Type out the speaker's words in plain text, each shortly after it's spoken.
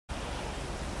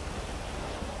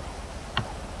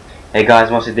Hey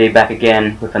guys, Monster D back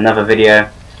again with another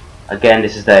video. Again,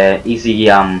 this is the easy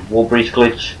wall breach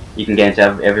glitch. You can get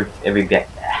into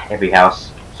every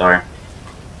house. Sorry.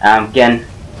 Again,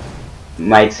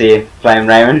 mates here, Flame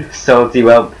Raymond, Salty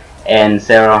Whelp, and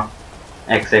Sarah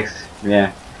XX.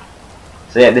 Yeah.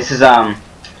 So yeah, this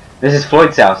is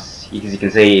Floyd's house. As you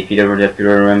can see, if you don't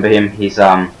remember him, he's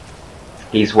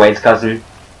Wade's cousin,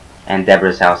 and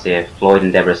Deborah's house here. Floyd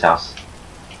and Deborah's house.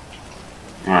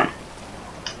 Alright.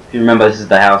 If you remember, this is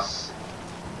the house.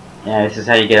 Yeah, this is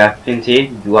how you get up into here.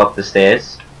 You go up the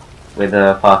stairs where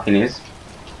the parking is.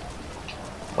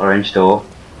 Orange door.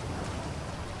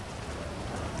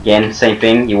 Again, same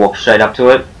thing. You walk straight up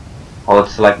to it. Hold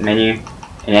select menu,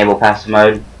 enable passive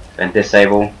mode, then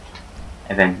disable,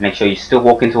 and then make sure you're still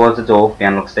walking towards the door with the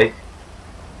unlock stick.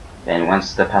 Then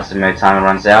once the passive mode timer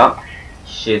runs out,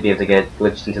 you should be able to get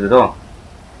glitched into the door.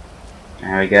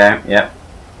 There we go. Yep.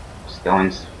 Just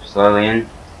going slowly in.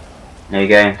 There you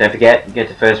go. Don't forget, you get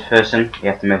to first person. You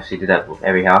have to mostly do that with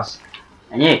every house.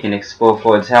 And yeah, you can explore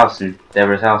Floyd's house and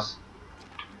Deborah's house.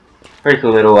 Pretty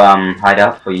cool little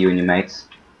hideout for you and your mates.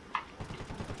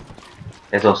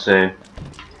 There's also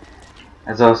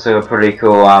a pretty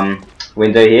cool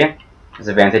window here as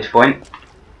a vantage point.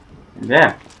 And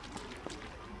yeah.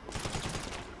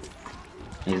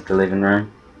 Here's the living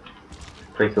room.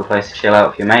 Pretty cool place to chill out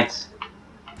with your mates.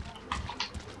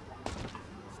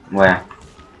 Where?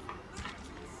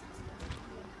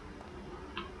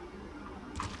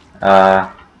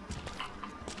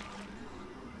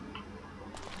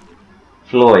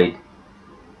 Floyd.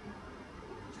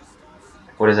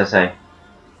 What does that say?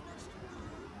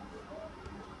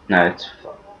 No, it's...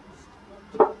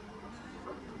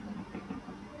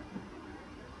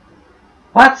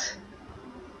 What?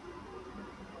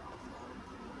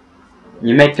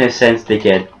 You make no sense,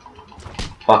 dickhead.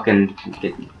 Fucking...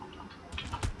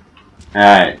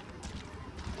 Alright.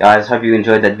 Guys, hope you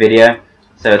enjoyed that video.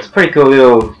 So it's a pretty cool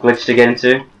little glitch to get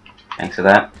into. Thanks for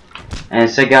that. And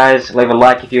so guys, leave a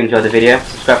like if you enjoyed the video.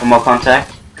 Subscribe for more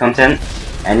content.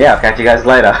 And yeah, I'll catch you guys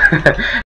later.